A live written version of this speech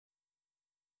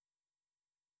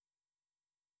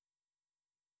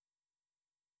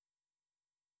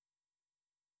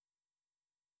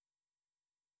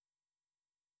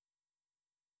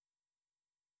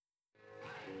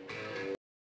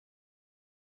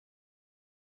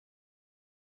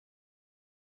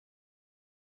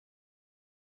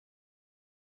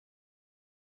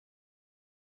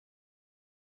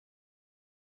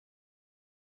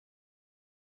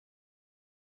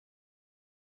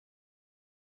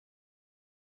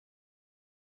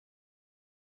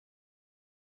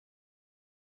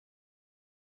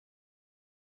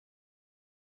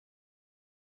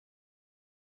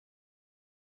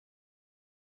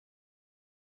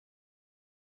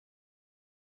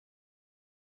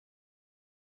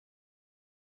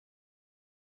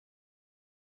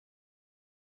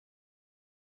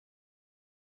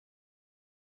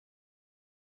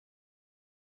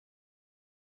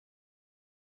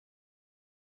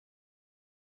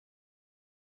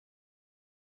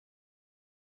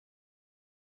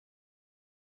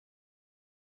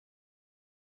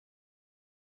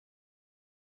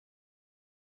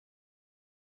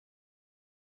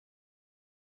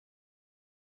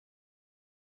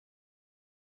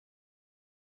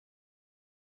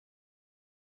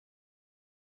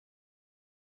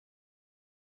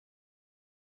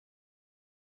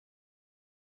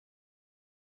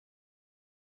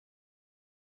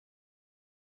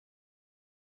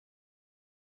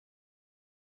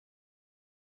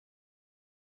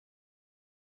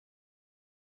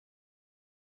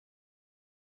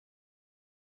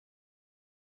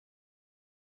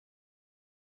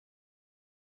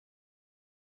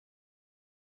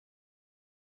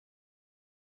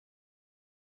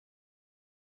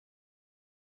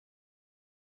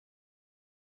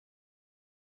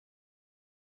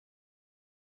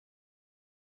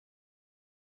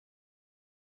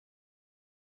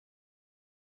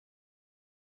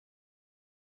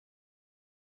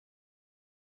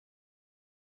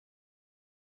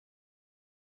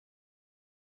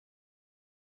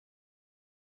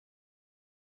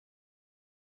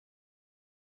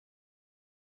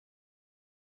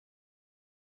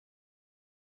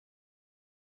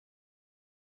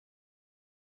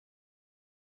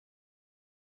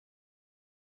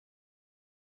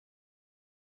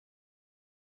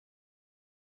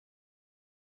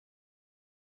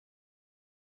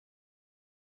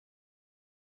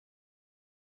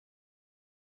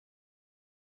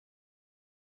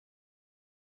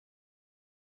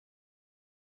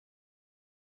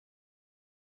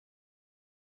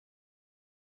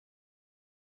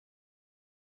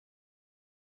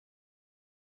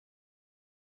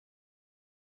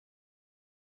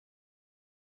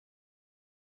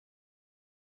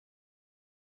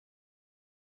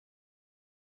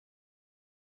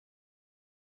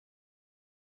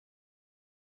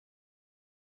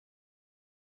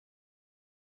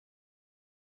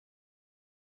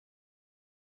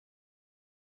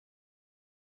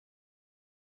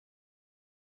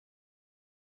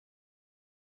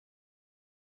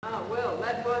Oh, well,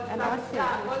 that was And some I said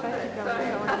start, it was wasn't supposed it? to go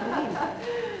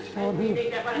so I And you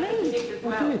did that one at the finish as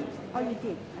well. Oh, you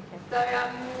did? Okay. So,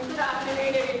 good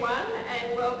afternoon everyone,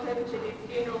 and welcome to this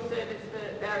funeral service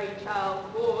for Barry Charles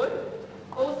Ward,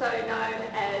 also known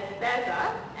as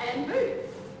Bazza and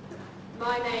Boots.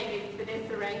 My name is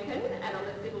Vanessa Rankin, and I'm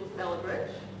a civil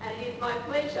celebrant, and it is my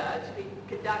pleasure to be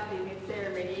conducting this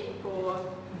ceremony for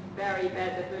Barry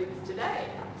Bazza Boots today.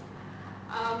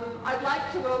 I'd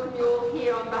like to welcome you all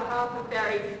here on behalf of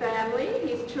Barry's family,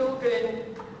 his children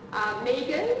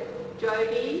Megan,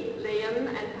 Jodie, Liam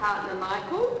and partner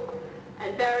Michael,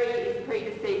 and Barry is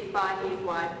predeceased by his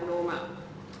wife Norma.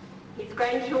 His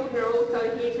grandchildren are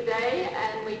also here today,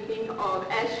 and we think of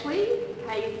Ashley,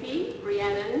 Casey,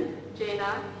 Rhiannon,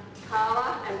 Jenna,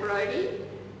 Carla and Brodie,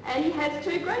 and he has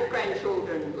two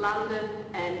great-grandchildren, London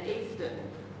and Easton.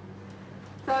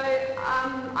 So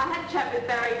I had a chat with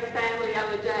Barry's family the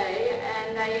other day,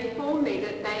 and they informed me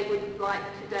that they would like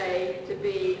today to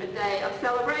be a day of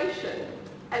celebration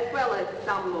as well as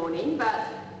some mourning, but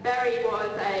Barry was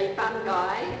a fun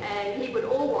guy and he would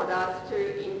all want us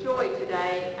to enjoy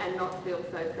today and not feel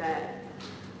so sad.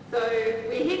 So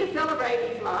we're here to celebrate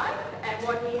his life and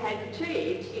what he has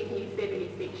achieved in his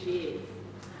 76 years.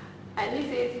 And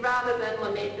this is rather than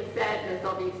lament the sadness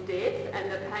of his death and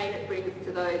the pain it brings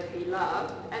to those he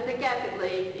loved and the gap it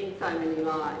leaves in so many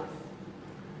lives.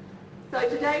 So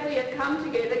today we have come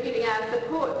together giving our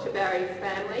support to Barry's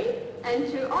family and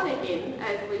to honour him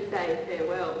as we say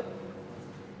farewell.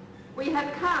 We have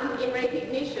come in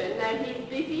recognition that his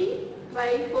busy,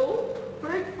 playful,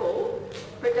 fruitful,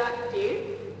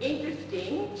 productive,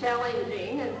 interesting,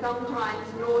 challenging and sometimes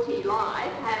naughty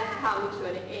life has come to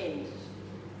an end.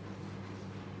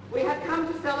 We have come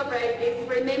to celebrate this,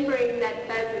 remembering that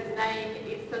Baz's name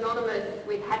is synonymous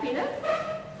with happiness,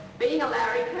 being a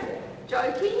larrikin,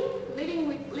 joking,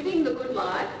 living the good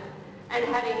life, and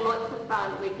having lots of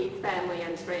fun with his family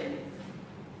and friends.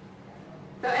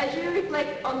 So as you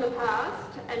reflect on the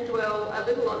past and dwell a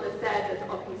little on the sadness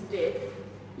of his death,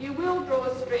 you will draw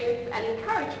strength and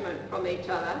encouragement from each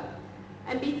other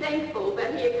and be thankful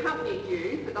that he accompanied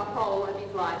you for the whole of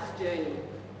his life's journey.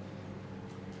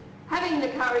 Having the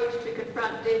courage to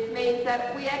confront death means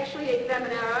that we actually examine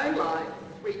our own lives,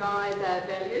 revise our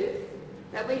values,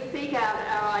 that we seek out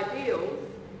our ideals,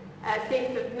 our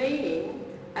sense of meaning,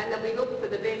 and that we look for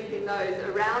the best in those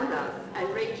around us and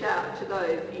reach out to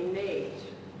those in need.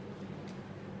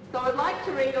 So I'd like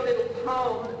to read a little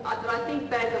poem that I think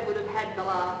Bazza would have had the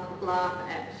laugh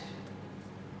at.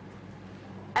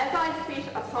 As I sit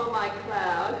upon my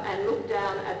cloud and look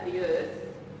down at the earth,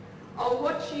 I'll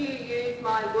watch you use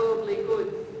my worldly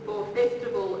goods for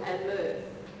festival and mirth.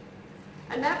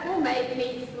 And that will make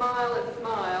me smile a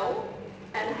smile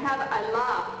and have a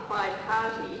laugh quite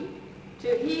hearty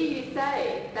to hear you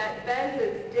say that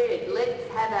Bazza's dead,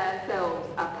 let's have ourselves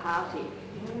a party.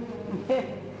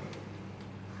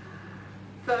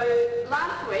 So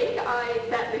last week I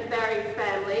sat with Barry's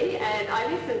family and I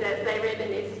listened as they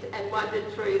reminisced and wondered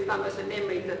through some of the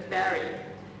memories of Barry.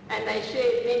 And they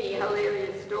shared many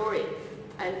hilarious stories,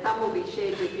 and some will be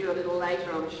shared with you a little later,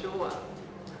 I'm sure.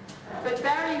 But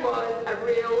Barry was a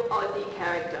real Aussie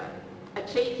character, a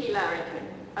cheeky larrikin,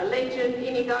 a legend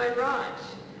in his own right.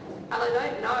 And I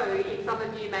don't know if some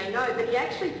of you may know, but he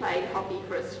actually played hockey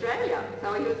for Australia,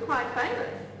 so he was quite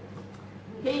famous.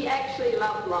 He actually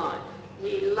loved life.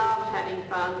 He loved having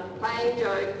fun, playing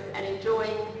jokes and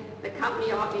enjoying the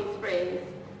company of his friends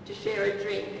to share a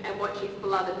drink and watch his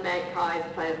beloved Magpies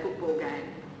play a football game.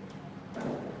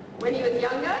 When he was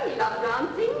younger, he loved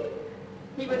dancing.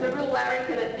 He was a real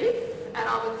larrikin at this, and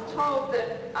I was told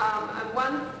that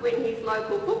once when his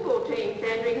local football team,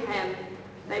 Sandringham,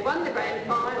 they won the grand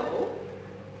final,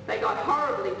 they got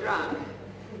horribly drunk,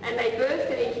 and they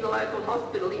bursted into the local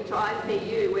hospital into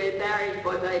ICU where Barry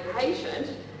was a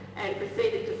patient and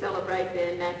proceeded to celebrate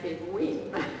their massive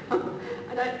win.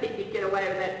 I don't think you'd get away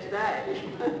with that today.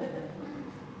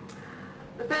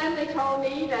 The family told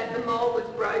me that the mould was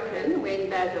broken when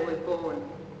Bazza was born.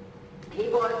 He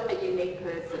was a unique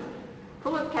person,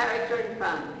 full of character and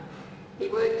fun. He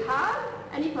worked hard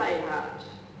and he played hard.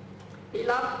 He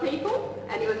loved people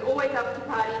and he was always up to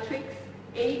party tricks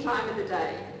any time of the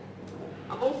day.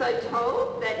 I'm also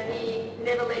told that he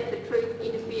never let the truth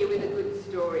interfere with a good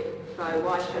story, so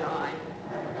why should I?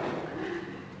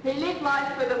 He lived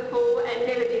life for the full and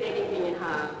never did anything in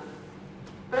halves.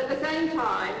 But at the same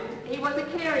time, he was a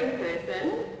caring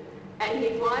person, and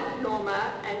his wife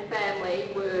Norma and family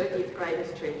were his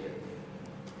greatest treasures.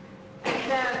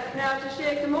 Now to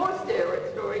share some more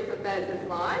stories of Baz's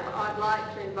life, I'd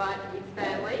like to invite his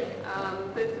family.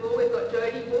 First of all, we've got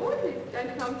Jodie Ward, who's going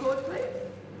to come forward, please.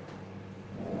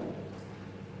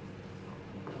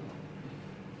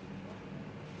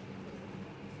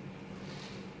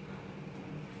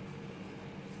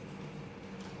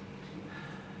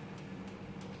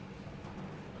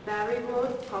 Barry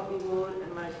Ward, Poppy Ward,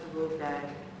 and most of all Dad.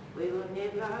 We will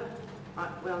never,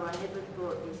 well, I never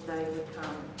thought this day would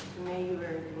come. To me, you were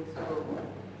invincible.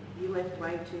 You left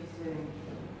way too soon.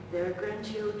 There are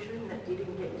grandchildren that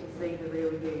didn't get to see the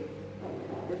real you.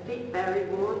 The fit Barry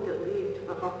Ward that lived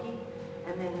for hockey,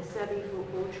 and then the savvy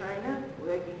football trainer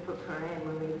working for Cobram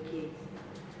when we were kids.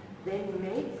 Then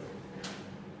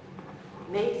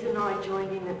Megs and I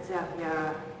joined in at South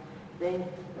Yarra. Then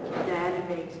Dad and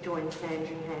Megs joined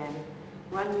Sandringham.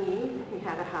 One year he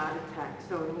had a heart attack,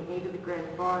 so in the end of the grand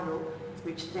final,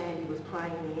 which Sandy was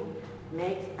playing in,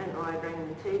 Megs and I rang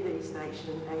the TV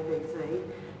station, ABC,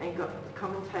 and got the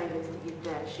commentators to give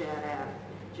Dad a shout out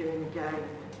during the game.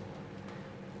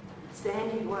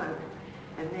 Sandy won,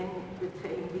 and then the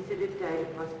team visited Dad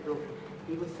at hospital.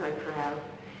 He was so proud.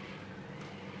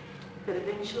 But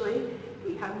eventually,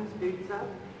 he hung his boots up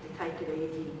to take it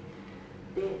easy.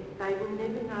 They will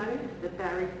never know the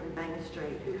Barry from Bang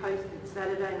Street, who hosted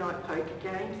Saturday night poker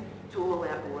games to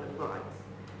all-out water fights.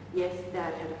 Yes,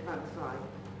 Dad had a fun side.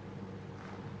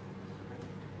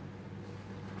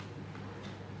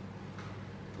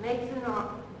 Megs and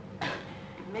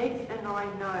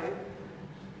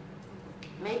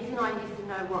I used to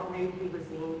know what mood he was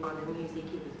in on the music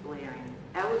he was blaring.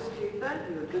 Alice Cooper,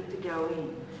 you were good to go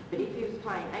in. But if he was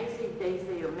playing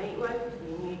AC/DC or Meatloaf,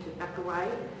 you knew to back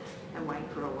away and wait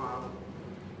for a while.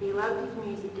 He loved his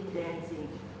music and dancing.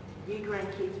 You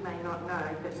grandkids may not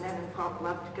know, but Nan and Pop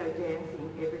loved to go dancing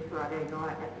every Friday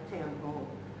night at the town hall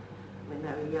when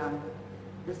they were young.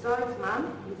 Besides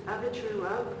Mum, his other true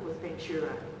love was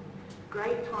Ventura.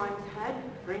 Great times had,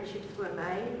 friendships were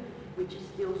made, which is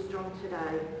still strong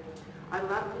today. I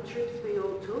love the trips we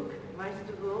all took. Most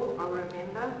of all, I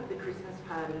remember the Christmas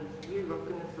parties, you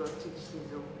rocking the sausage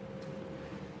sizzle.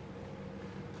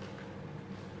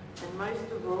 And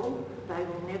most of all, they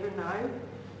will never know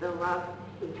the love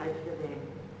he had for them.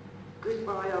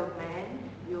 Goodbye, old man,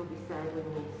 you'll be sadly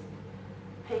missed.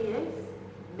 P.S.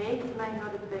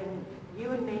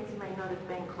 You and Megs may not have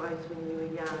been close when you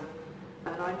were young,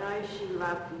 but I know she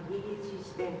loved the years you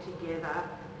spent together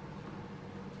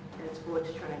as sports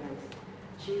trainers.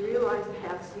 She realised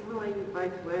how similar you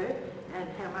both were and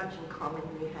how much in common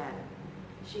you had.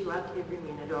 She loved every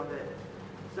minute of it.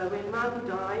 So when Mum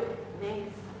died,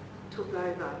 Megs took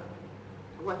over,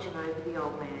 watching over the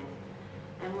old man.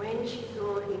 And when she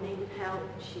saw he needed help,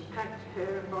 she packed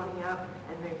her and Bonnie up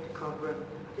and moved to Cobram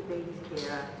to be his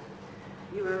carer.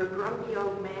 You were a grumpy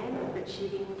old man, but she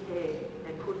didn't care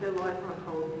and put her life on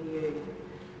hold for you.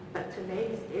 But to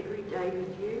Megs, every day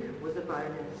with you was a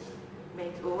bonus.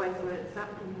 Megs always learnt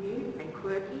something new and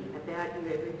quirky about you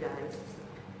every day.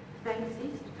 Thanks,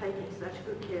 sis, for taking such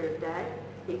good care of Dad.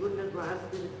 He wouldn't have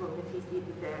lasted as long as he did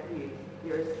without you.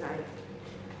 You're a saint.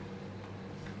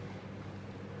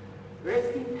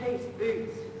 Rest in peace,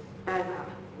 Boots, Bazza,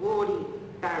 Wardy,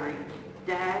 Barry,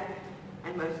 Dad,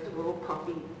 and most of all,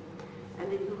 Poppy.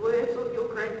 And in the words of your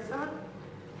grandson,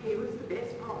 he was the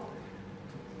best Pop.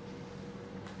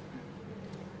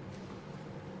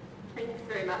 Thanks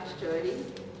very much, Jodie.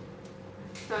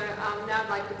 So now I'd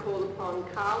like to call upon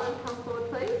Carla to come forward,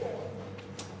 please.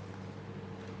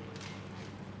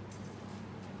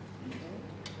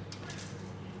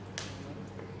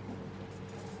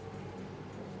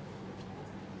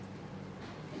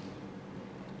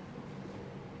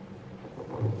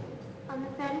 On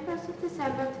the 31st of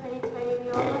December 2020,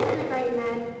 we all lost a great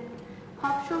man.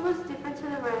 Pop Shaw was different to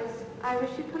the rest. I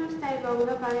wish you could have stayed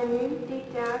longer, but I knew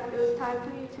deep down it was time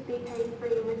for you to be paid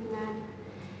free with Nan.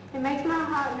 It makes my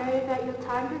heart know that your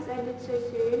time has ended so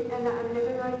soon and that I'm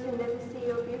never going to never see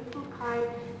your beautiful, kind,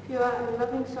 pure and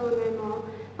loving soul no more.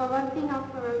 But one thing I'll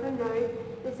forever know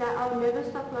is that I'll never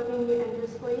stop loving you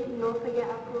endlessly nor forget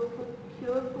our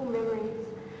beautiful memories.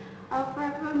 I'll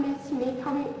forever miss me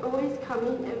always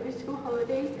coming every school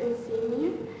holidays and seeing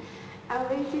you. Our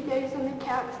lazy days on the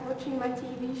couch watching my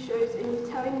TV shows and you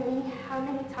telling me how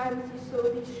many times you saw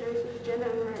these shows with Jenna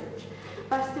and Rich,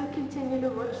 but still continue to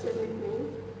watch them with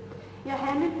me. Your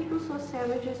hand and pickle sauce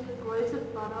sandwiches with loads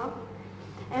of butter,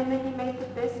 and when you made the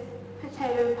best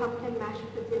potato and pumpkin mash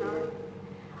for dinner.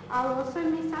 I'll also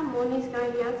miss our mornings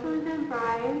going down to Linda and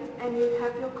Brian's and you'd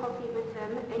have your coffee with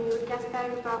them and you would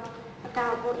gasbag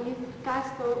about what you guys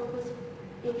thought was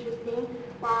interesting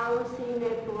while I was sitting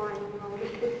there boring.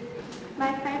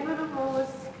 My favourite of all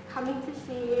was coming to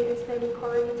see you and spending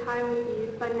quality time with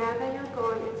you, but now that you're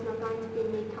gone, it's not going to be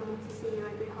me coming to see you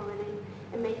every holiday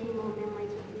and making more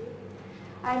memories with you.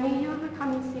 I knew you were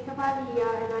becoming sicker by the year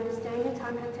and understanding your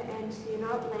time had to end sooner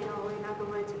or later, or in other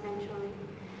words, eventually.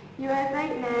 You are a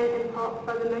great man and Pop,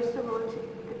 but the most of all,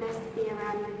 the best to be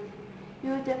around you. You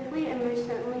will definitely and most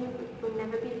certainly will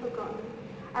never be forgotten.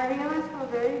 I realised for a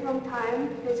very long time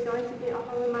there's going to be a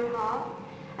hole in my heart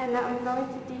and that I'm going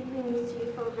to deeply miss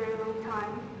you for a very long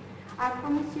time. I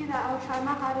promise you that I'll try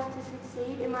my hardest to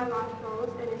succeed in my life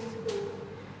goals and in school,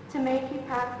 to make you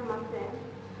proud from up there.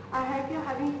 I hope you're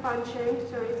having fun sharing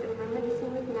stories and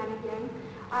reminiscing with Nan again.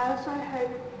 I also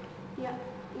hope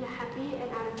you're happy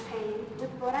and out of pain.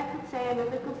 With what I could say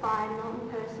another goodbye, not in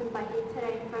person, but here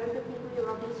today in front of the people you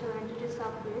love and surrounded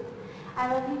yourself with.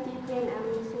 I love you deeply and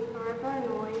endlessly, forever and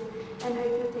always, and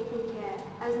hope you're taking care.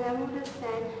 As Nan would have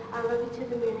said, I love you to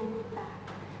the moon and back.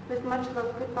 With much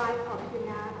love, goodbye, Pop, you're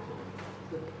now at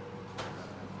peace.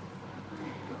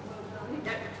 I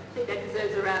think that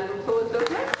deserves a round of applause,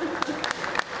 doesn't it?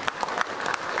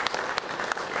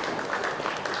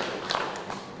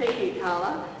 Thank you,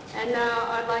 Carla. And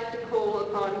now I'd like to call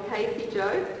upon Casey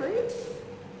Jones, please.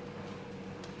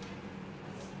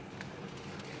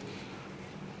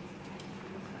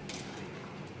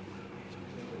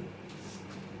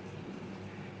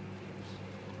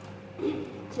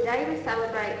 Today we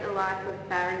celebrate the life of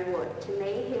Barry Wood. To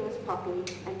me, he was Poppy,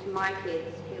 and to my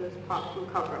kids, he was Pop from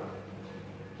Cobram.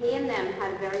 He and them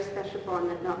had a very special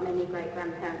bond that not many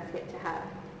great-grandparents get to have,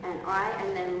 and I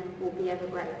and them will be ever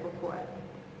grateful for it.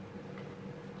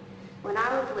 When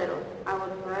I was little, I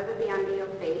would forever be under your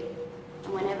feet,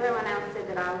 and when everyone else said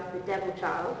that I was the devil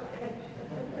child,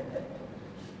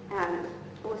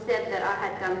 or said that I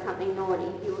had done something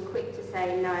naughty, you were quick to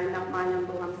say, no, not my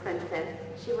number one princess.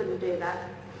 She wouldn't do that.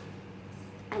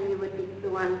 And you would be the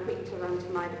one quick to run to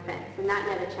my defence, and that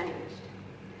never changed.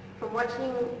 From watching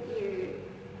you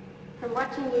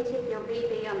tip your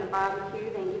BB on the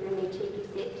barbecue, then giving me cheeky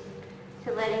sips,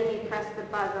 to letting me press the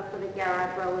buzzer for the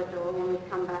garage roller door when we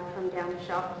come back from down the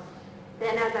shops.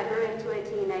 Then as I grew into a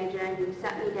teenager and you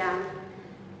sat me down,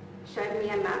 showed me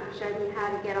a map, showed me how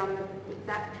to get on the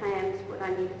exact trams what I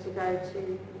needed to go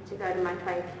to my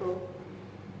trade school.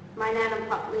 My Nan and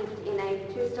Pop lived in a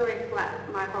 2-story flat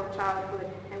my whole childhood,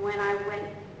 and when I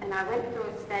went through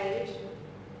a stage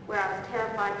where I was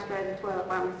terrified to go to the toilet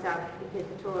by myself because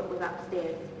the toilet was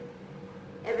upstairs.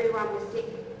 Everyone was sick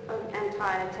and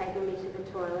tired of taking me to the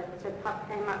toilet, so Pop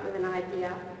came up with an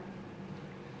idea,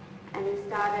 and he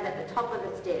started at the top of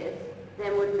the stairs,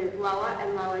 then would move lower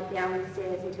and lower down the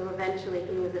stairs until eventually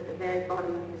he was at the very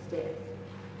bottom of the stairs.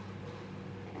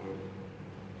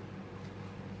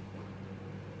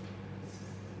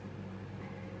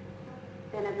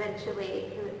 Then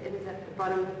eventually it was at the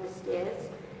bottom of the stairs,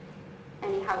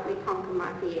 and he helped me conquer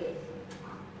my fears.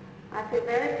 I feel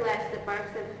very blessed that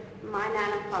both of my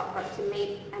Nan and Pop got to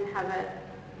meet and have a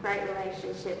great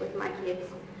relationship with my kids,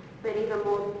 but even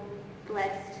more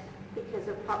blessed because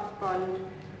of Pop's bond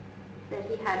that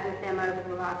he had with them over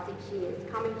the last 6 years.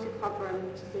 Coming to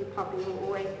Cobram to see Poppy will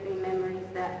always be memories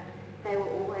that they will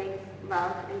always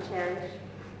love and cherish.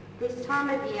 This time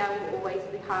of year will always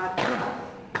be hard for us,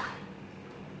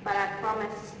 but I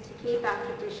promise to keep our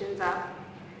traditions up,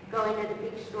 going to the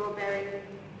big strawberry,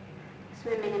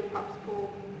 swimming in Pop's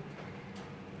pool,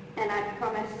 and I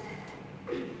promise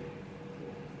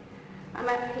I'm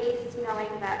at peace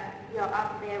knowing that you're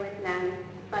up there with Nan,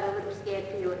 but a little scared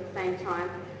for you at the same time.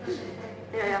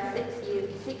 There are 6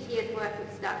 years worth of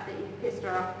stuff that you've pissed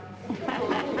her off.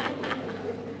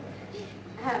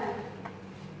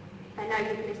 I know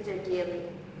you've missed her dearly.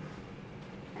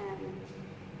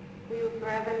 We will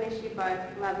forever miss you both.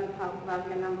 Love you, Pop. Love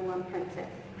your number one princess.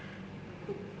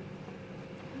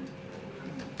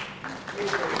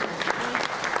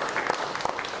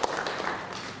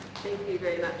 Thank you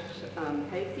very much,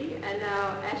 Casey. And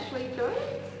now Ashley Joyce,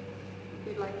 if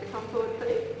you'd like to come forward,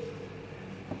 please.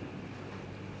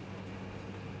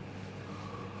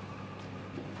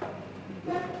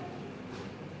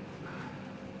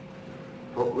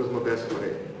 Pop was my best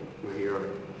mate, my hero.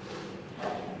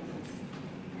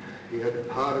 He had the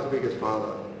heart as big as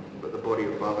father, but the body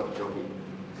of father to Johnny.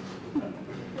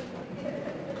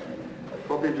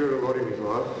 Pop endured a lot in his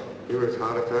life. Numerous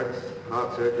heart attacks,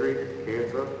 heart surgery,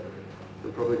 cancer,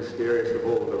 and probably the scariest of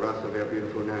all, the wrath of our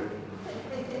beautiful Nan.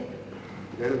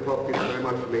 Nan and Pop did so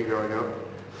much for me growing up.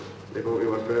 They bought me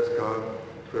my first car,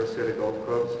 first set of golf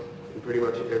clubs, and pretty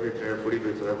much every pair of footy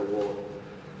boots I ever wore.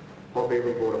 Pop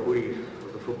even bought a hoodie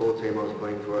of the football team I was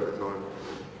playing for at the time.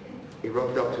 He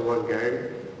rocked up to one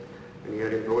game, and he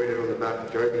had embroidered on the back,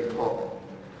 Joby's Pop,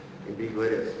 in big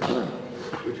letters,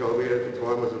 which I'll admit at the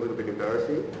time was a little bit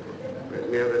embarrassing, but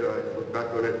now that I look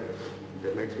back on it,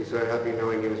 it makes me so happy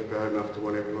knowing he was proud enough to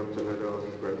want everyone to know that I was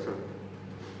his grandson.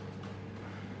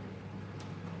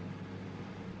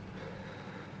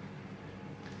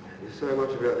 There's so much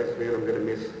about this man I'm going to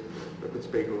miss. I could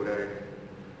speak all day.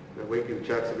 weekly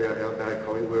chats about how bad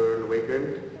Collingwood were on the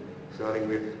weekend, starting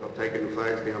with, I've taken the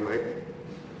flags down, mate.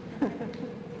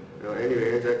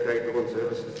 Anyway, Anzac Day dawn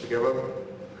services together,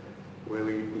 where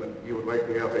you would wake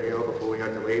me up an hour before we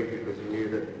had to leave because you knew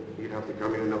that you'd have to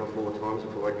come in another 4 times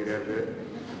before I get out of bed.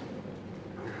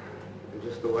 And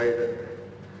just the way that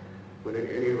when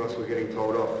any of us were getting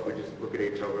told off, we just look at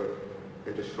each other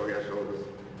and just shrug our shoulders.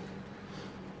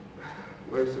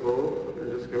 Most of all,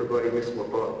 I'm just going to bloody miss my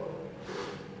pot.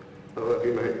 I love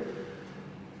you, mate.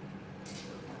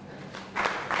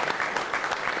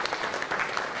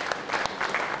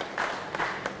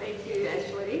 Thank you,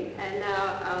 Ashley. And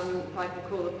now I'd like to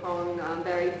call upon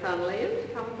Barry's son Liam to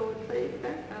come forward, please.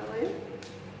 Liam.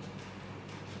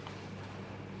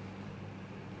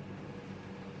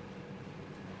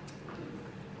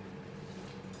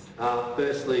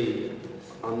 Firstly,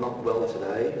 I'm not well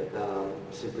today,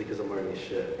 simply because I'm wearing this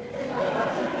shirt.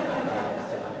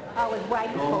 I was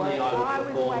waiting for Normally it. I would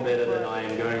perform better than I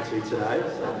am going to today,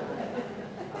 so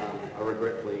I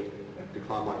regretfully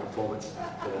decline my performance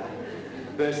today.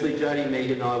 Firstly, Jodie,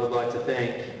 Megan and I would like to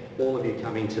thank all of you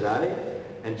coming today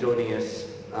and joining us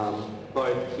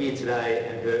both here today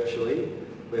and virtually.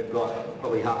 We've got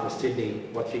probably half of Sydney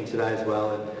watching today as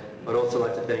well. And I'd also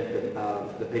like to thank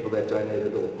the people that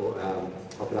donated or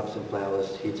offered up some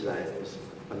flowers here today. It was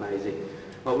amazing.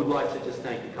 I would like to just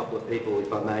thank a couple of people,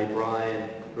 if I may, Brian,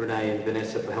 Renee and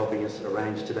Vanessa for helping us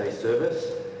arrange today's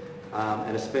service.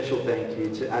 And a special thank you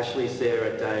to Ashley,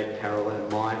 Sarah, Dave, Carol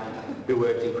and Mike, who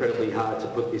worked incredibly hard to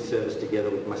put this service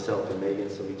together with myself and Megan,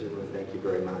 so we do want to thank you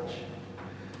very much.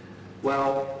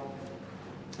 Well,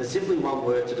 there's simply one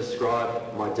word to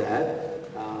describe my dad.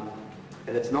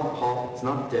 And it's not Pop, it's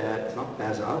not Dad, it's not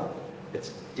Bazza,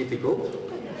 it's difficult.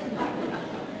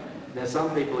 Now some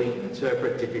people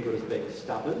interpret difficult as being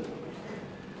stubborn,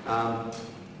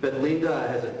 but Linda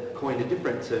has coined a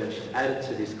different term. She's added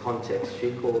to this context.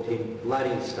 She called him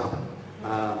bloody stubborn.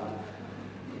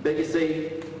 But you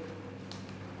see,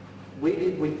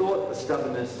 we thought the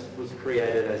stubbornness was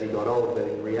created as he got older, but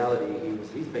in reality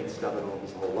he's been stubborn all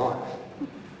his whole life.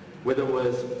 Whether it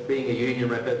was being a union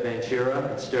rep at Ventura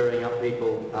and stirring up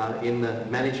people in the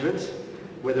management,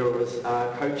 whether it was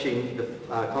coaching the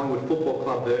Collingwood Football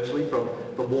Club virtually from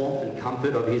the warmth and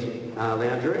comfort of his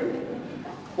lounge room,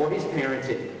 or his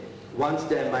parenting. Once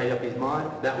Dad made up his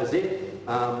mind, that was it,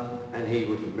 and he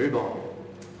would move on.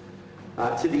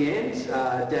 To the end,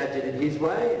 Dad did it his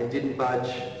way and didn't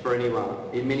budge for anyone.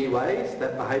 In many ways,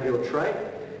 that behavioural trait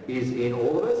is in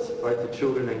all of us, both the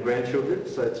children and grandchildren,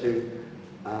 so to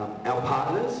our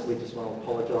partners, we just want to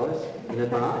apologise in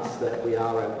advance that we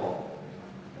are our Pop.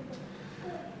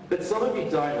 But some of you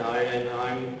don't know, and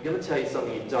I'm going to tell you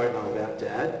something you don't know about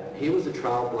Dad. He was a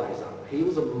trailblazer. He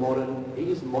used modern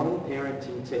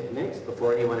parenting techniques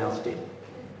before anyone else did.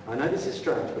 I know this is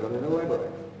strange, but I'm going to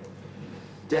elaborate.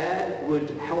 Dad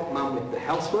would help Mum with the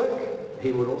housework.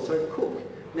 He would also cook.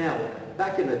 Now,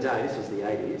 back in the day, this was the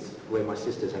 80s, where my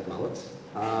sisters had mullets.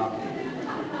 I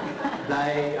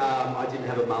didn't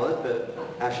have a mullet, but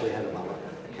Ashley had a mullet.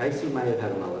 Casey may have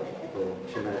had a mullet, or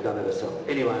she may have done it herself.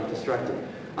 Anyway, I'm distracted.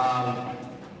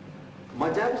 My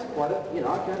dad was quite a,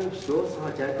 I go to the store, so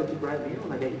my dad cooked a great meal,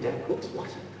 and I go, your dad cooks? What?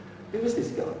 Who is this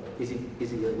guy? Is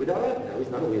he a widower? No, he's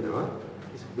not a widower.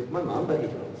 He's with my mum, but he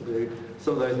wants to do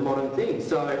some of those modern things.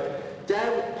 So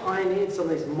Dad pioneered some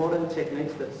of these modern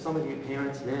techniques that some of you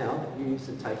parents now use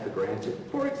and take for granted.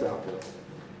 For example,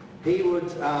 he would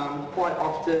quite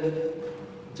often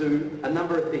do a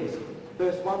number of things.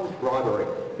 First one was bribery.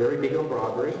 Very big on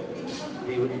bribery.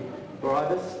 He would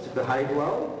bribe us to behave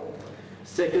well.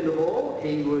 Second of all,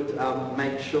 he would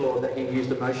make sure that he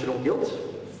used emotional guilt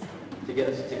to get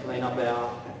us to clean up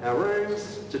our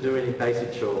rooms, to do any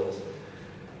basic chores.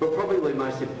 But probably the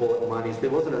most important one is there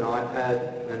wasn't an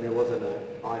iPad and there wasn't an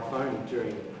iPhone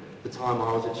during the time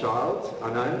I was a child.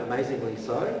 I know, amazingly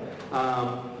so.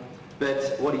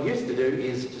 But what he used to do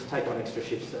is just take on extra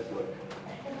shifts at work.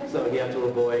 So he had to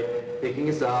avoid picking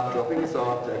us up, dropping us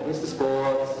off, taking us to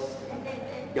sports,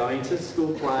 going to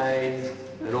school plays,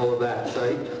 and all of that.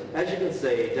 So as you can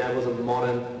see, Dad was a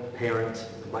modern parent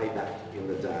way back in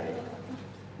the day.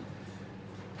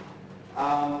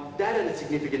 Dad had a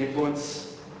significant influence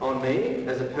on me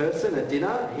as a person. At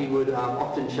dinner, he would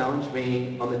often challenge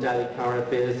me on the daily current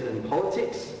affairs and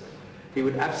politics. He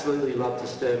would absolutely love to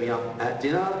stir me up at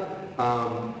dinner,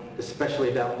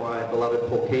 especially about my beloved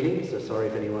pork eating, so sorry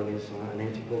if anyone is an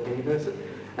anti-pork eating person,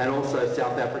 and also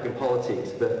South African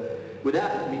politics. But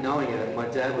without me knowing it, my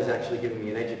dad was actually giving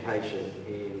me an education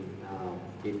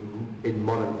in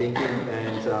modern thinking,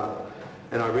 and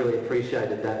and I really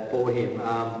appreciated that for him.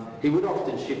 He would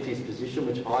often shift his position,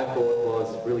 which I thought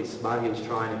was really smart. He was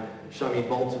trying to show me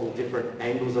multiple different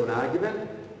angles of an argument,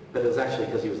 but it was actually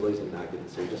because he was losing an argument,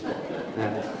 so he just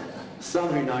some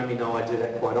who know me know I do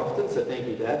that quite often, so thank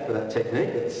you, Dad, for that technique.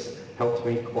 It's helped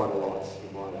me quite a lot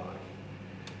in my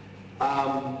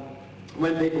life.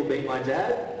 When people meet my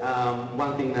dad,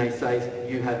 one thing they say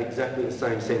is, you have exactly the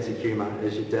same sense of humour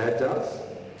as your dad does.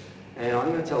 And I'm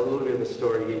going to tell a little bit of a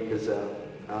story here because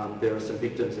there are some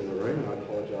victims in the room, and I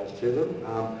apologise to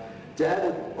them. Dad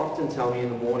would often tell me in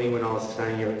the morning when I was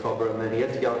staying here at Cobram that he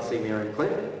had to go and see Mary and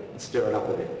Clint and stir it up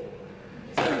a bit.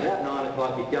 So about 9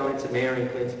 o'clock, he'd go into Mary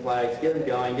and Clint's place, get them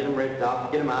going, get them revved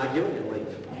up, get them arguing and leave.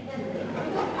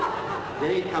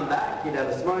 Then he'd come back, he'd have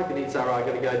a smoke, and he'd say, right, I've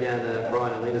got to go down to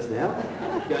Brian and Linda's now.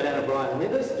 Go down to Brian and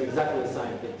Linda's, do exactly the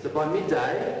same thing. So by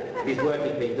midday, his work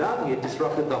had been done, he had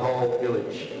disrupted the whole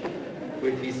village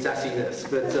with his sassiness.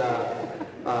 But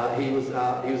he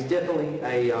was definitely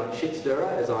a shit stirrer,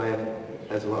 as I am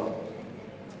as well.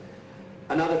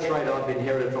 Another trait I've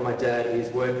inherited from my dad is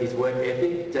his work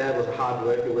ethic. Dad was a hard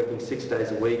worker, working 6 days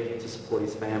a week to support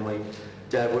his family.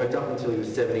 Dad worked up until he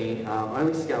was 70,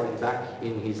 only scaling back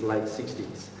in his late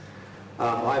 60s.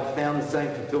 I've found the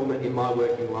same fulfilment in my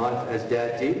working life as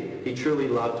Dad did. He truly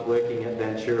loved working at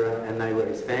Ventura, and they were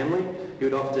his family. He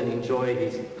would often enjoy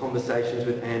his conversations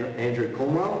with Andrew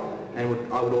Cobram,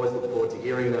 and I would always look forward to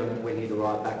hearing them when he'd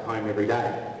arrive back home every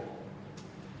day.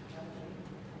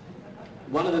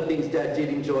 One of the things Dad did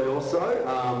enjoy also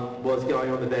was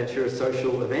going on the Ventura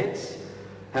social events.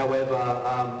 However,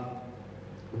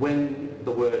 when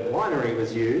the word winery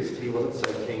was used, he wasn't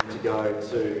so keen to go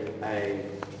to a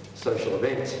social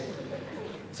event.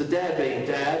 So Dad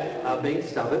being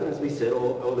stubborn, as we said,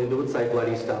 or Linda would say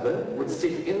bloody stubborn, would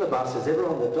sit in the bus as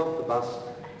everyone walked off the bus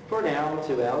for an hour or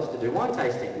 2 hours to do wine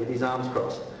tasting with his arms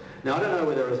crossed. Now, I don't know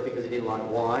whether it was because he didn't like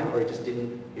wine or he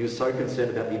was so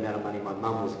concerned about the amount of money my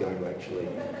mum was going to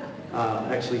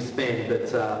actually spend,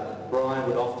 but Brian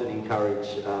would often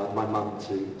encourage my mum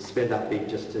to spend up big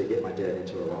just to get my dad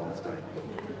into a Rolling Stone.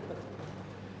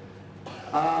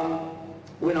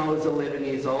 When I was 11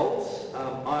 years old,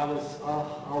 I was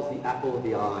the apple of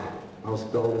the eye. I was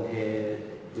golden haired,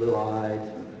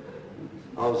 blue-eyed.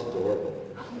 I was adorable.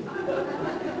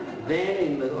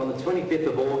 Then on the 25th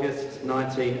of August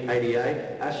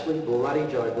 1988, Ashley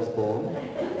Bloody Job was born.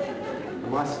 And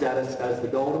my status as the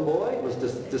golden boy was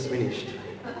diminished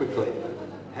quickly.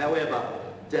 However,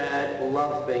 Dad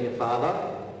loved being a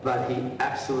father, but he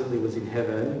absolutely was in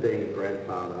heaven being a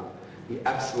grandfather. He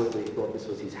absolutely thought this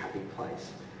was his happy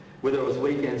place. Whether it was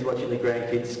weekends watching the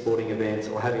grandkids' sporting events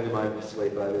or having them over for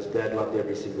sleepovers, Dad loved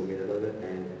every single minute of it,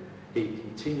 and he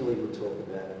continually would talk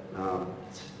about it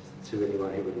to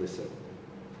anyone who would listen.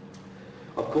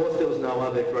 Of course, there was no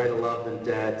other greater love than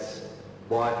Dad's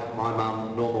wife, my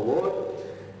mum, Norma Ward.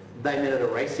 They met at a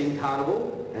racing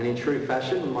carnival, and in true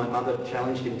fashion, my mother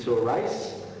challenged him to a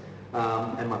race,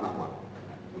 and my mum won,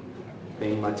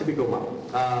 being my typical mum.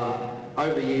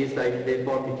 Over the years, their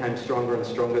bond became stronger and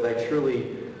stronger. They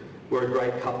truly were a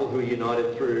great couple who were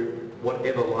united through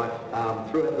whatever life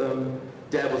threw at them.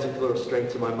 Dad was a pillar of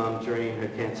strength to my mum during her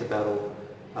cancer battle,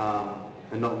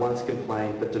 and not once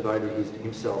complained, but devoted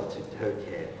himself to her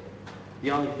care.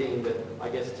 The only thing that I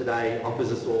guess today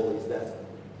offers us all is that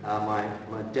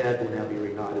my dad will now be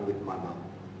reunited with my mum.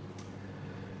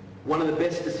 One of the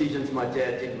best decisions my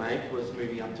dad did make was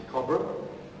moving up to Cobram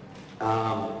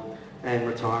and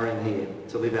retiring here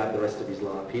to live out the rest of his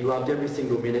life. He loved every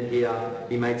single minute here.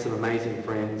 He made some amazing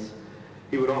friends.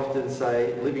 He would often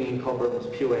say living in Cobram was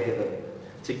pure heaven.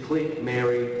 To Clint,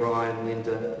 Mary, Brian,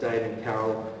 Linda, Dave and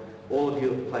Carol, all of you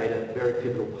have played a very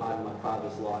pivotal part in my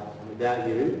father's life, and without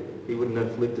you, he wouldn't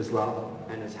have lived as long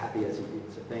and as happy as he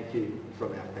did. So thank you from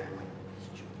our family.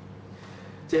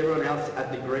 To everyone else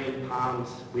at the Green Palms,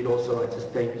 we'd also like to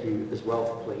thank you as well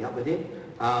for putting up with him,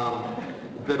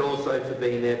 but also for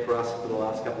being there for us for the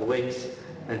last couple of weeks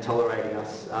and tolerating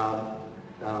us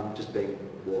just being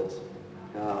wards.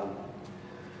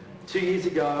 2 years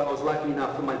ago, I was lucky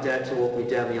enough for my dad to walk me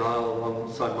down the aisle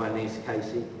alongside my niece,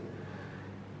 Casey.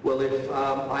 Well, if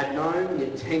I'd known the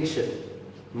attention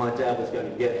my dad was going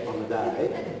to get on the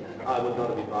day, I would not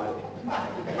have invited him.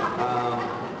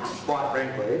 Quite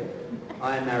frankly,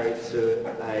 I am married to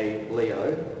a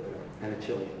Leo and a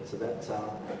Chilean, so that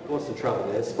caused some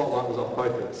trouble there. Spotlight was off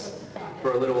both of us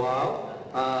for a little while.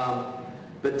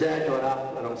 But Dad got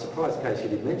up, and I'm surprised Casey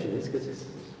didn't mention this, because this is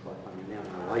quite funny now, I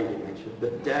don't know why you didn't mention it,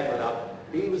 but Dad got up.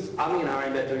 He was umming and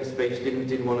ahhing about doing a speech,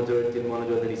 didn't want to do it, and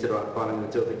then he said, right, fine, I'm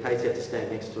going to do it. But Casey had to stand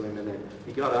next to him, and then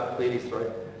he got up, cleared his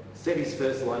throat, said his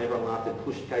first line, everyone laughed and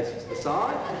pushed Casey to the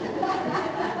side,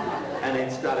 and then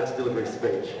started to deliver his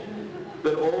speech.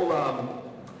 But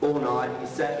all night he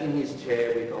sat in his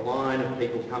chair with a line of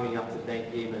people coming up to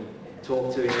thank him and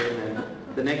talk to him, and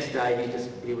the next day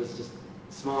he was just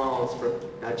smiles from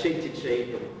cheek to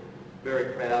cheek and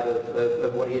very proud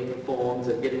of what he had performed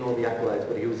and getting all the accolades,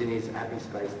 but he was in his happy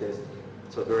space there.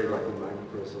 So a very lucky moment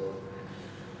for us all.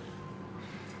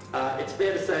 It's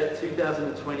fair to say that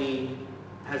 2020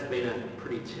 has been a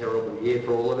pretty terrible year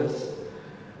for all of us.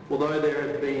 Although there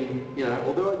have been,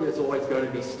 although there's always going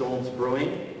to be storms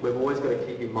brewing, we've always got to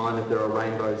keep in mind that there are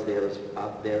rainbows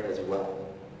up there as well.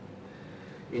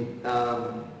 In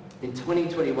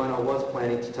 2021, I was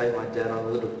planning to take my dad on a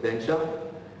little adventure.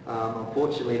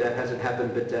 Unfortunately, that hasn't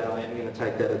happened, but Dad, I am going to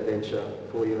take that adventure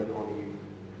for you and honour you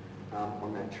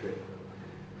on that trip.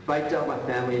 Fate dealt my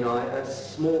family and I a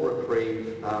small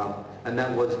reprieve, and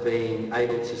that was being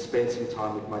able to spend some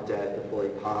time with my dad before he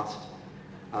passed.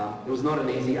 It was not an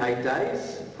easy 8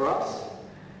 days for us,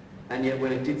 and yet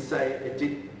when it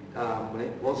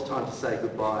was time to say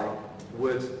goodbye,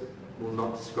 words will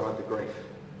not describe the grief.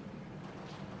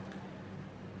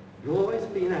 You'll always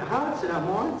be in our hearts and our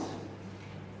minds.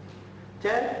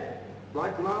 Dad,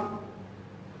 like Mum,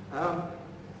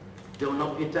 there will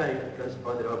not be a day that goes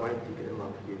by that I won't think and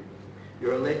love you.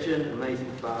 You're a legend,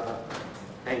 amazing father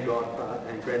and godfather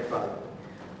and grandfather.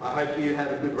 I hope you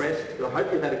have a good rest. I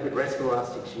hope you've had a good rest for the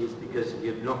last 6 years, because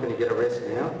you're not going to get a rest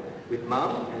now with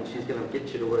Mum, and she's going to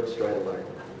get you to work straight away.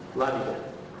 Love you, Dad.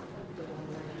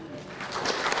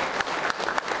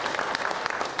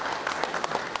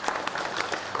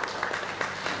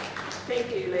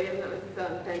 Thank you, Liam. That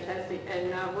was fantastic.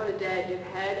 And what a dad you've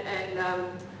had. And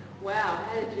wow,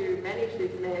 how did you manage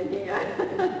this man here?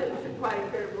 It's quite an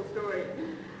incredible story.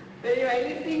 But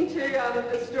anyway, listening to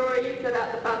the stories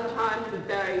about the fun times of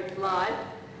Barry's life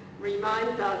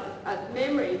reminds us of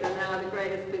memories are now the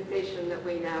greatest possession that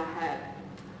we now have.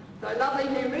 So lovely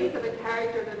memories of a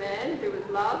character of a man who was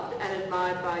loved and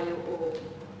admired by you all.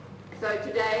 So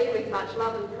today, with much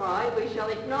love and pride, we shall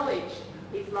acknowledge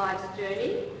his life's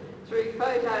journey through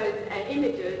photos and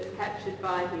images captured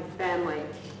by his family.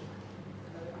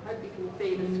 I hope you can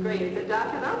see the screen. Is it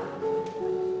dark enough?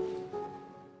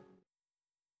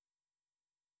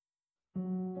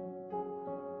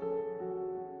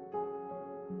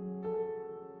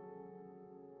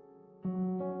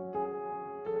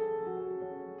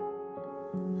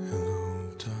 Hello,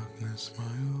 darkness,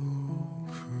 my old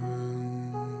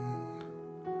friend.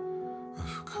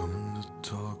 I've come to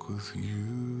talk with you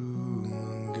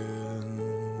again,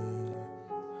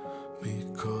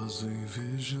 because a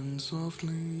vision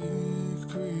softly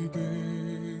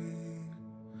creeping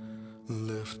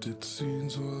left its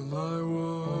seeds while I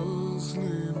was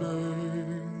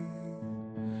sleeping,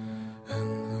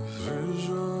 and the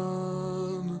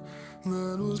vision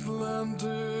that was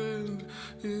planted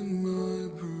in my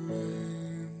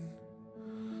brain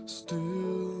still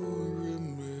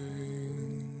remains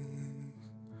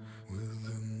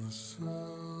within the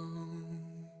sound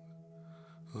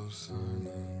of silence.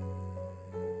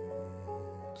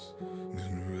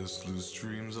 In restless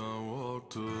dreams I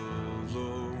walked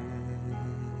alone,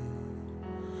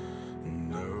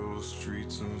 narrow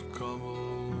streets of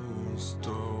cobblestone,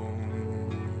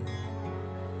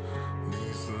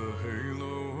 neath the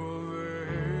halo of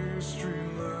a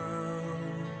street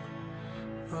lamp.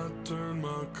 I turned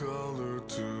my collar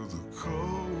to the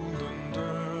cold and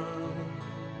damp,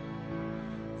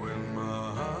 when my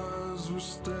eyes were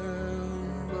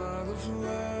stabbed by the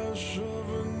flash of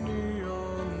a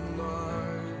neon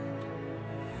light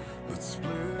that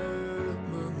split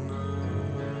the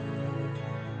night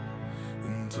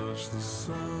and touched the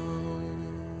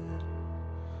sound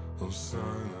of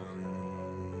silence.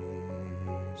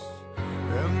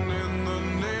 And in the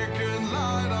naked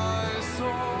light I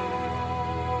saw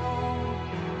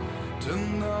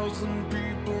 10,000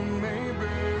 people,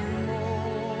 maybe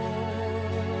more,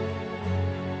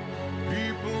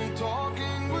 people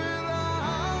talking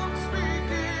without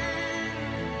speaking,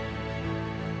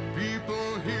 people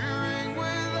hearing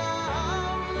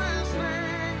without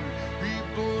listening,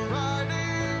 people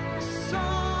writing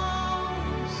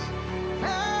songs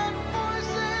and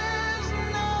voices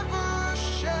never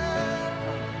shared,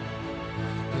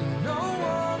 and no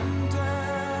one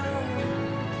dared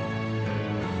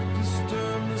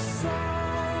disturb the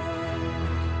sound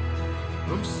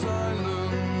of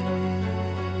silence.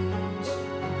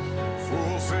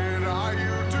 Fool said I,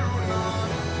 you do not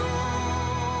know.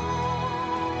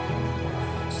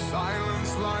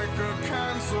 Silence like a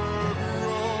cancer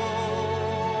grows.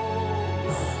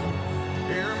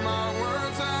 Hear my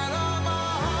words that I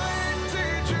might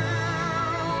teach you.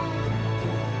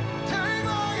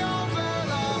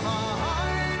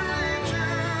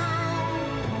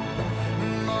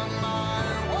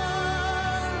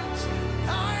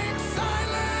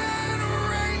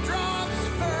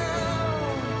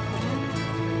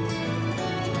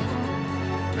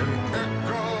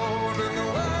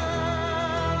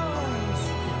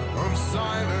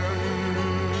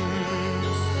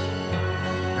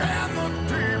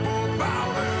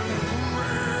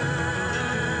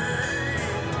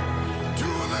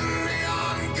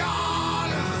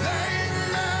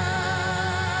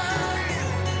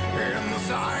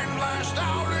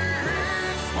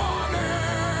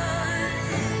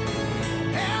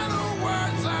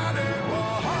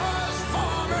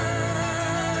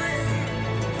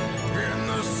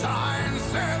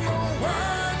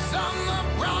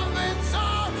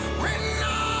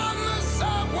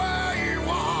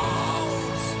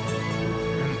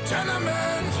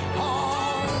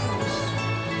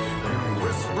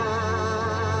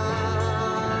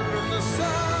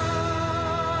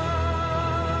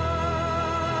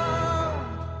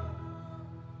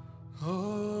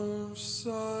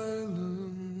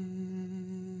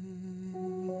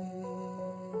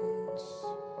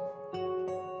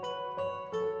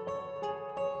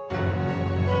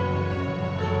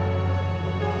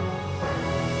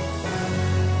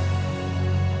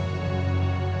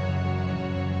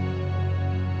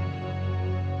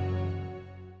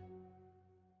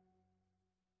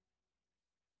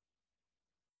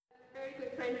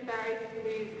 Barry,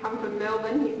 who's come from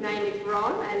Melbourne. His name is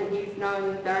Ron, and he's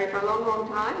known Barry for a long, long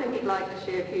time, and he'd like to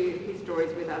share a few of his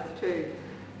stories with us too.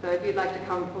 So if you'd like to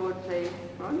come forward, please,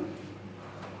 Ron.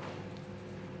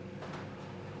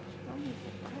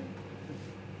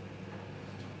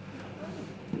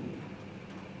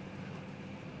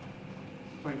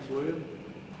 Thanks, William,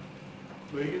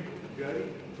 Megan, Jody,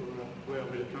 for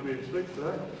allowing me to come here and speak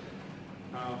today.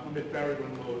 I met Barry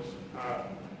when I was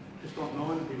just not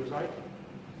 9, and he was 8.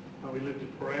 We lived in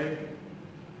Cobram.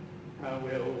 We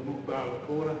had a little milk bar in the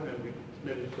corner, and we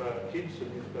met his kids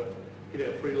and used to get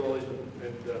our free lollies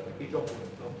and he's off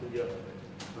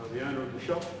the owner of the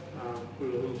shop. We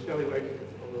were a little scallywag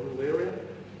of the little area.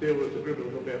 There was a group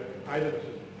of about 8 of us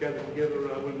gathered together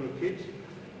when we were kids,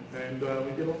 and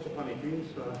we did lots of funny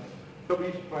things. But we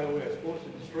used to play all our sports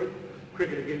in the street,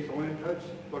 cricket against the lampposts,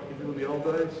 like you do in the old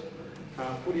days,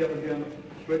 footy up and down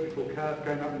the street before cars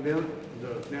came up and down. And,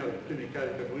 now there's too many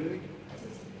cars to do anything.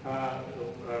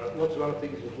 Lots of other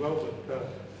things as well, but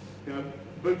you know,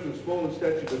 Boots was small in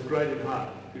stature but great in heart.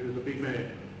 He was a big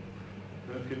man.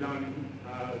 If you know him,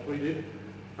 as we did,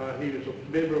 he was a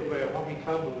member of our hockey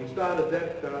club, and we started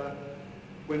that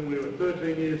when we were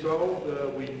 13 years old.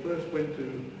 We first went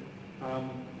to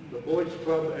the boys'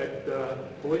 club at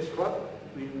Police Club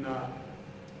in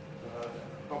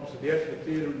opposite the Astor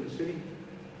Theatre in the city.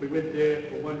 We went there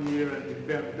for 1 year, and we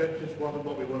found that just wasn't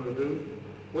what we wanted to do.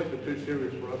 Police were too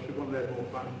serious for us. We wanted to have more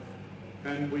fun.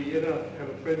 And we ended up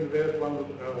having a friend of ours,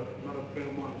 not a friend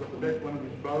of mine, but the back, one of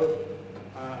his brothers,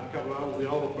 a couple of the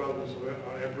older brothers of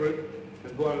our group,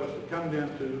 invited us to come down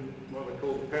to what they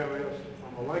call the powerhouse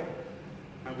on the lake,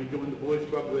 and we joined the boys'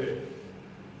 club there.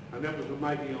 And that was the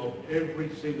making of every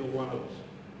single one of us.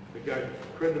 They gave us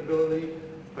credibility,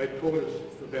 they taught us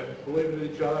about believing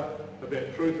in each other,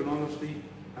 about truth and honesty,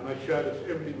 and they showed us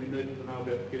everything we needed to know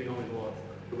about getting on in life.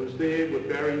 It was there with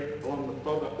Barry along the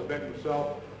fog up the back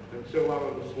myself, and several other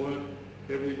of us learned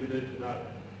everything we needed to know.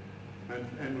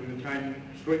 And we became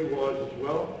streetwise as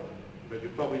well. As you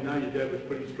probably know, your dad was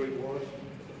pretty streetwise.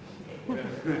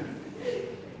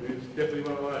 He's definitely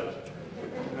one of those.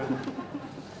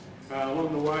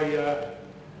 Along the way,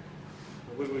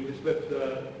 when we just left,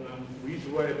 we used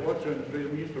to ride a bike around the street,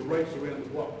 and we used to race around the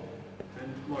block. And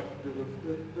like,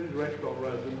 these were asphalt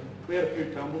roads, and we had a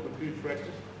few tumbles, a few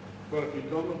scratches, quite a few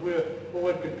times. We were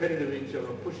always competitive with each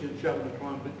other, pushing and shoving to try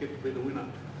and get to be the winner.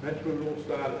 That's where it all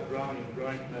started, growing and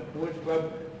growing from that boys'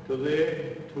 club to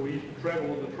there, to we used to travel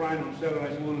with the train on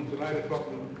Saturday mornings at 8 o'clock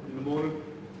in the morning.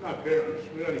 No parents,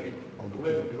 we'd only be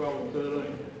 11, 12 and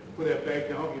 13, with our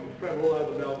bags of hockey. We'd travel all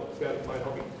over Melbourne to play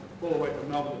hockey, all the way from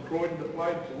Melbourne to Croydon to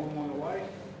play. It's a long way.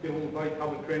 Get all the day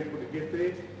public transport to get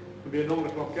there. It'd be a 9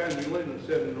 o'clock game, we'd leave at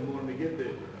 7 in the morning to get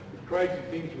there. The crazy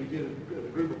things we did as a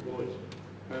group of boys.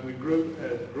 And we grew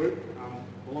as a group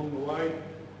along the way.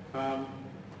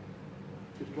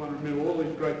 Just trying to remember all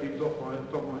these great things off the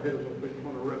top of my head as I've been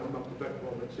trying to wrap them up the back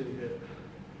while I've been sitting here.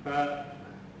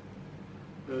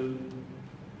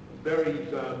 Barry's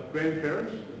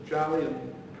grandparents, Charlie and,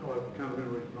 I can't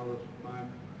remember his mother's name.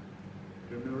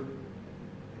 Do you remember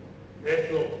it?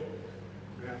 Ethel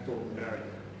and Barry.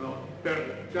 Well,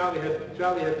 Charlie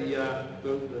had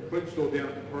the fruit store down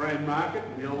at the Cobram Market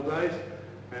in the old days,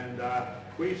 and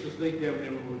we used to sneak down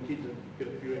there when we were kids and get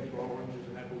a few extra oranges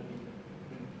and apples,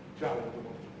 and Charlie was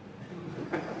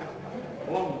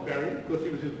along with Barry, because he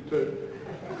was in the too.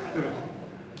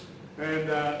 And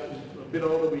a bit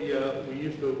older, we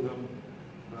used to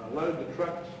load the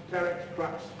trucks, Tarex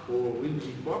trucks for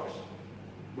Lindsay Fox.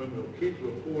 When we were kids, we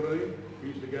were 14, we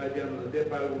used to go down to the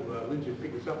depot, Lindsay would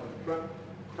pick us up in the truck,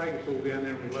 take us all down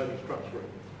there and we load his trucks for him.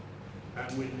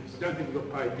 And we don't think we got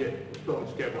paid yet. We're still on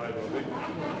scab labour, I think.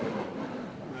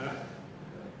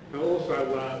 And also,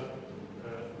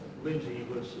 Lindsay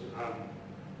was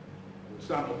the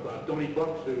son of Donny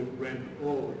Fox, who ran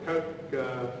all the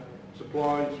Coke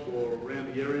supplies for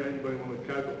around the area. Anybody wanted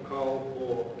Coke or coal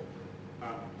or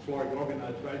Sly Rock in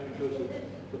those days, because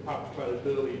the pubs closed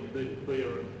early and you needed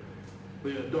beer.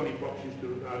 And Donny Fox used to,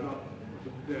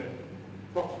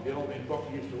 Fox, the old man Fox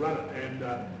used to run it, and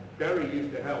Barry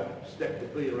used to help stack the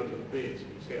beer under the beds in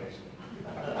his house.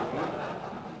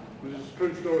 This is a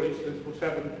true story. This is what's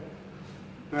happened.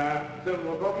 7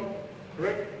 o'clock hockey,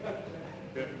 correct?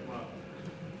 Yeah,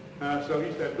 right. So we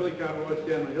used to have billy cart rides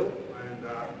down the hill, and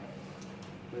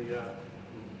a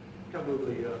couple of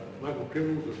the local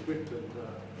criminals, the Swift, and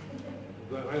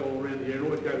they all around the area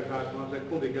always gave us hard times. They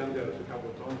pulled their guns at us a couple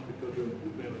of times because we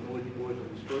were the noisy boys on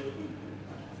the street.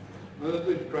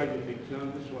 These crazy things, you know,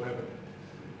 this is what happened.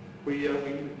 We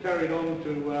carried on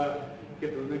to get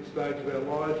to the next stage of our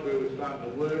lives where we're starting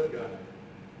to work.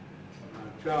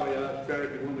 Charlie asked Barry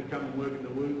if he wanted to come and work in the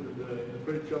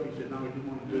fruit shop. He said no, he didn't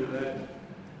want to do that.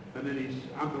 And then his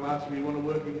uncle asked him if he wanted to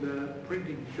work in the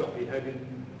printing shop he had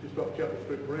in just off Chapel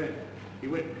Street, Cobram. He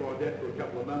went and tried that for a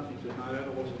couple of months. He said no,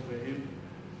 that wasn't for him.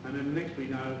 And then the next we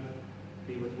know,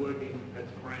 he was working at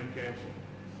the Cobram Council.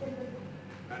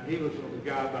 And he was on the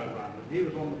Garbo run. And he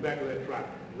was on the back of that truck,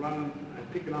 running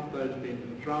and picking up those bins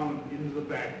and throwing them into the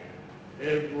back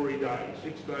every day.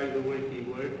 6 days a week he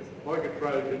worked, like a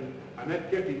Trojan, and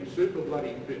that kept him super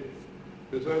bloody fit.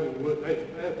 Because they would work, they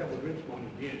had a couple of drinks on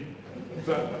again.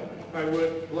 So they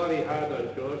worked bloody hard,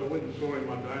 those guys. I went and saw him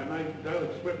one day, and the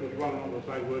sweat was running on as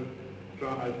they worked,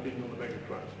 throwing those bins on the back of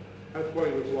trucks. That's what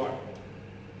he was like.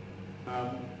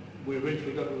 We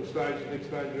eventually got to the next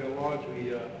stage of our lives.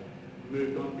 We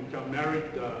moved on to become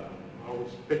married. I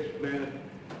was best man at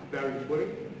Barry's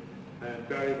wedding, and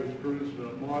Barry was groomsman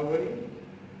at my wedding.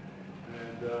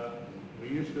 And we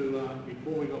used to,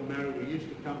 before we got married, we used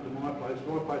to come to my place.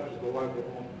 My place was the local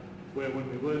home, where when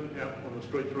we weren't out on the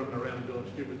streets running around doing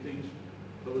stupid things,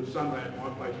 it was Sunday at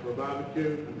my place for a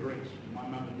barbecue and drinks. My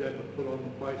mum and dad would put on the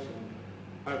place and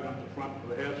open up the front of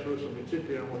the house for us, and we'd sit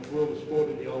there and watch World of Sport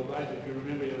in the old days, if you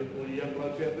remember all you young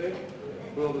blokes out there.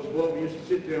 World of Sport, we used to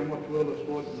sit there and watch World of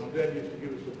Sport, and my dad used to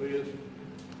give us the beers,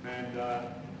 and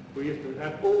we used to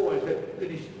always have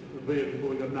finished the beer before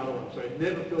we got another one, so you'd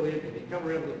never fill the empty. You'd come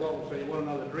around with a bottle and say you want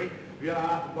another drink. If you had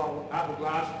half a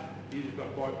glass, you just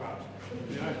got bypassed.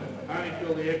 You know, only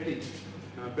fill the empty.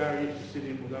 Barry used to sit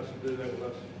in with us and do that with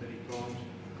us many times.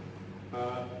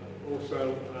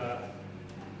 Also,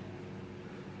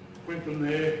 went from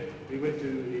there, he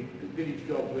did his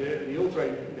job there, and he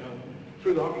also,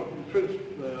 through the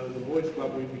boys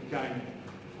club, we became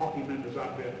hockey members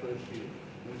after our first year.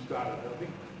 When we started, I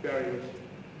think Barry was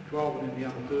 12 and in the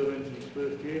under 13s in his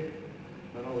first year,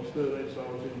 and I was 13, so I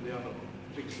was in the under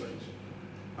 16s.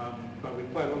 But we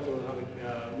played lots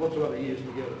of other years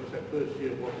together. Just that first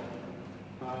year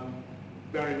wasn't.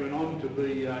 Barry went on to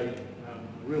be a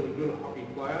really good hockey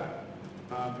player.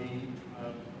 He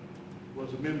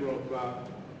was a member of,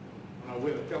 I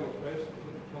wear the colours best,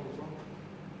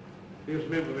 he was a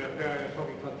member of our Powerhouse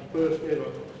Hockey Club's first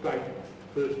ever state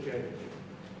first championship.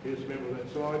 He was a member of that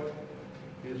side.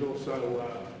 He was also a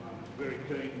very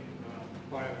keen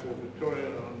player for Victoria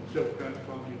on several times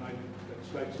he made that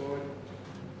state side.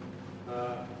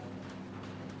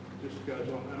 Just goes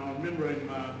on. And I remember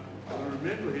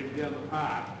him down the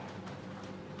park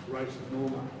racing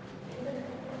Norma.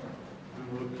 And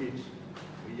we were kids,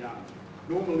 we were young.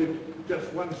 Norma lived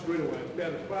just one street away,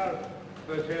 about as far as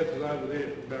those houses over there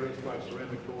from Barry's place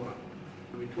around the corner.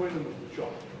 And between them was the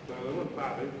shop. So they weren't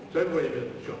far, so everybody about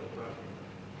the shop. So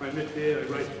they met there, they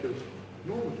raced because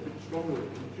Norma was a bit stronger.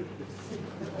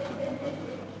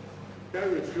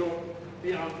 Barry was short.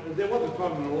 There was a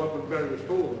time in my life when Barry was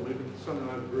taller than me, but something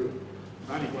overgrew.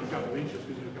 Only by a couple of inches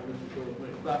because he was a couple of inches shorter than me.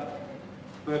 But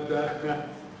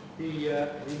he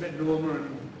met Norma, and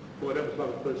boy, that was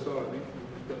like the first sight, I think. He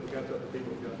got the guts up the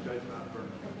people who were going chasing after her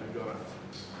and got her.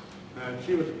 And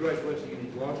she was a great blessing in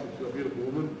his life. She's a beautiful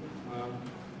woman. As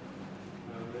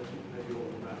you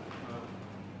all know.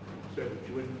 Sad that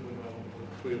she went when we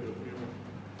were at the funeral.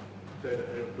 Sad to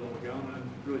hear Dawn going, and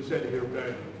really sad to hear about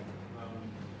Barry.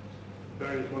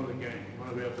 Barry is one of the gang, one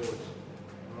of our boys.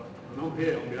 And I'm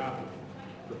here on behalf of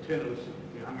the 10 of us who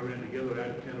hung around together, 8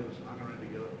 or 10 of us hung around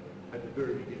together at the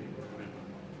very beginning, remember.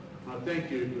 And I thank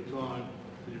you for the time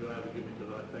that you've been able to give me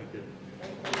today. Thank you.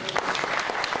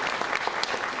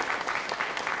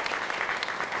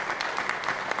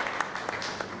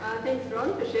 Thanks,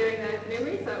 Ron, for sharing those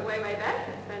memories way back.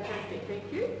 That's fantastic, thank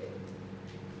you.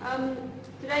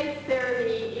 Today's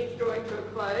ceremony is drawing to a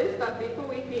close, but before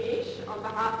we finish, on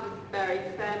behalf of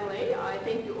Barry's family, I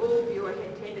thank you all for your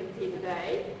attendance here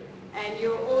today, and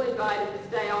you're all invited to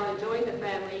stay on and join the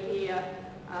family here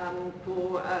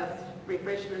for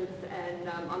refreshments and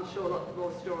I'm sure lots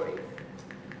more stories.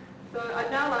 So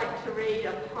I'd now like to read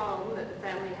a poem that the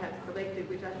family have selected,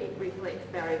 which I think reflects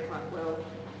Barry quite well.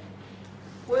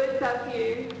 Words are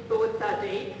few, thoughts are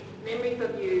deep, memories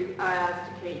of you are ours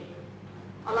to keep.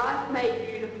 A life made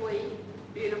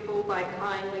beautiful by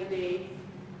kindly deeds,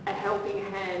 a helping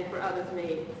hand for others'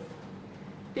 needs.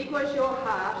 Big was your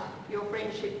heart, your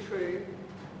friendship true,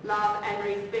 loved and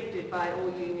respected by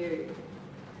all you knew.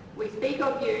 We speak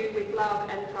of you with love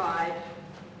and pride.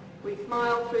 We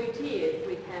smile through tears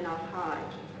we cannot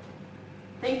hide.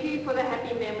 Thank you for the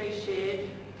happy memories shared,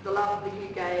 the love that you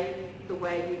gave, the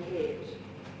way you cared.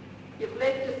 You've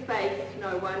left a space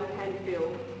no one can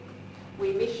fill.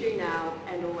 We miss you now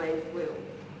and always will.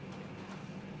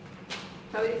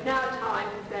 So it's now time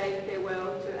to say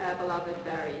farewell to our beloved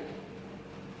Barry.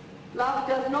 Love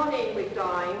does not end with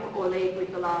dying or leave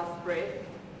with the last breath.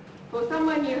 For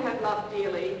someone you have loved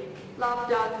dearly, love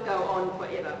does go on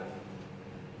forever.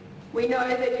 We know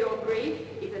that your grief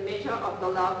is a measure of the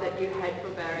love that you had for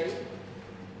Barry,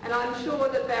 and I'm sure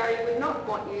that Barry would not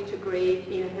want you to grieve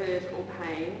in hurt or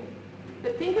pain,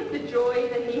 but think of the joy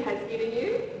that he has given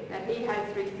you, that he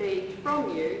has received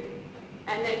from you,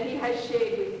 and that he has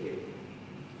shared with you.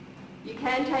 You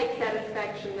can take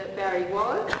satisfaction that Barry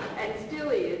was and still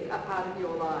is a part of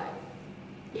your life.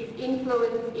 His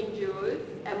influence endures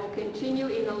and will continue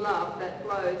in the love that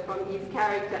flows from his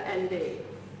character and deeds.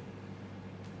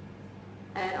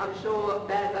 And I'm sure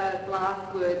Baza's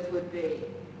last words would be,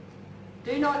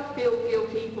 do not feel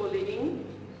guilty for living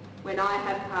when I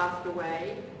have passed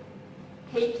away.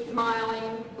 Keep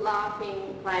smiling,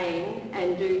 laughing, playing,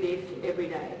 and do this every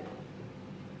day.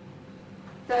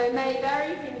 So may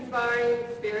Barry's inspiring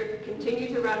spirit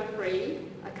continue to run free,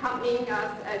 accompanying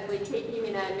us as we keep him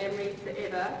in our memories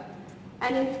forever,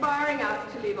 and inspiring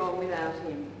us to live on without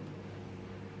him.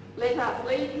 Let us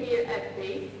leave here at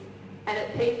peace, and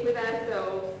at peace with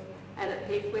ourselves, and at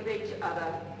peace with each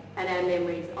other, and our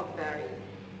memories of Barry.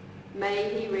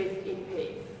 May he rest in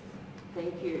peace.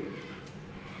 Thank you.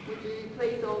 Would you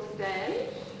please all stand,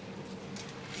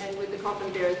 and would the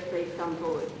coffin bearers please come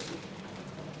forward.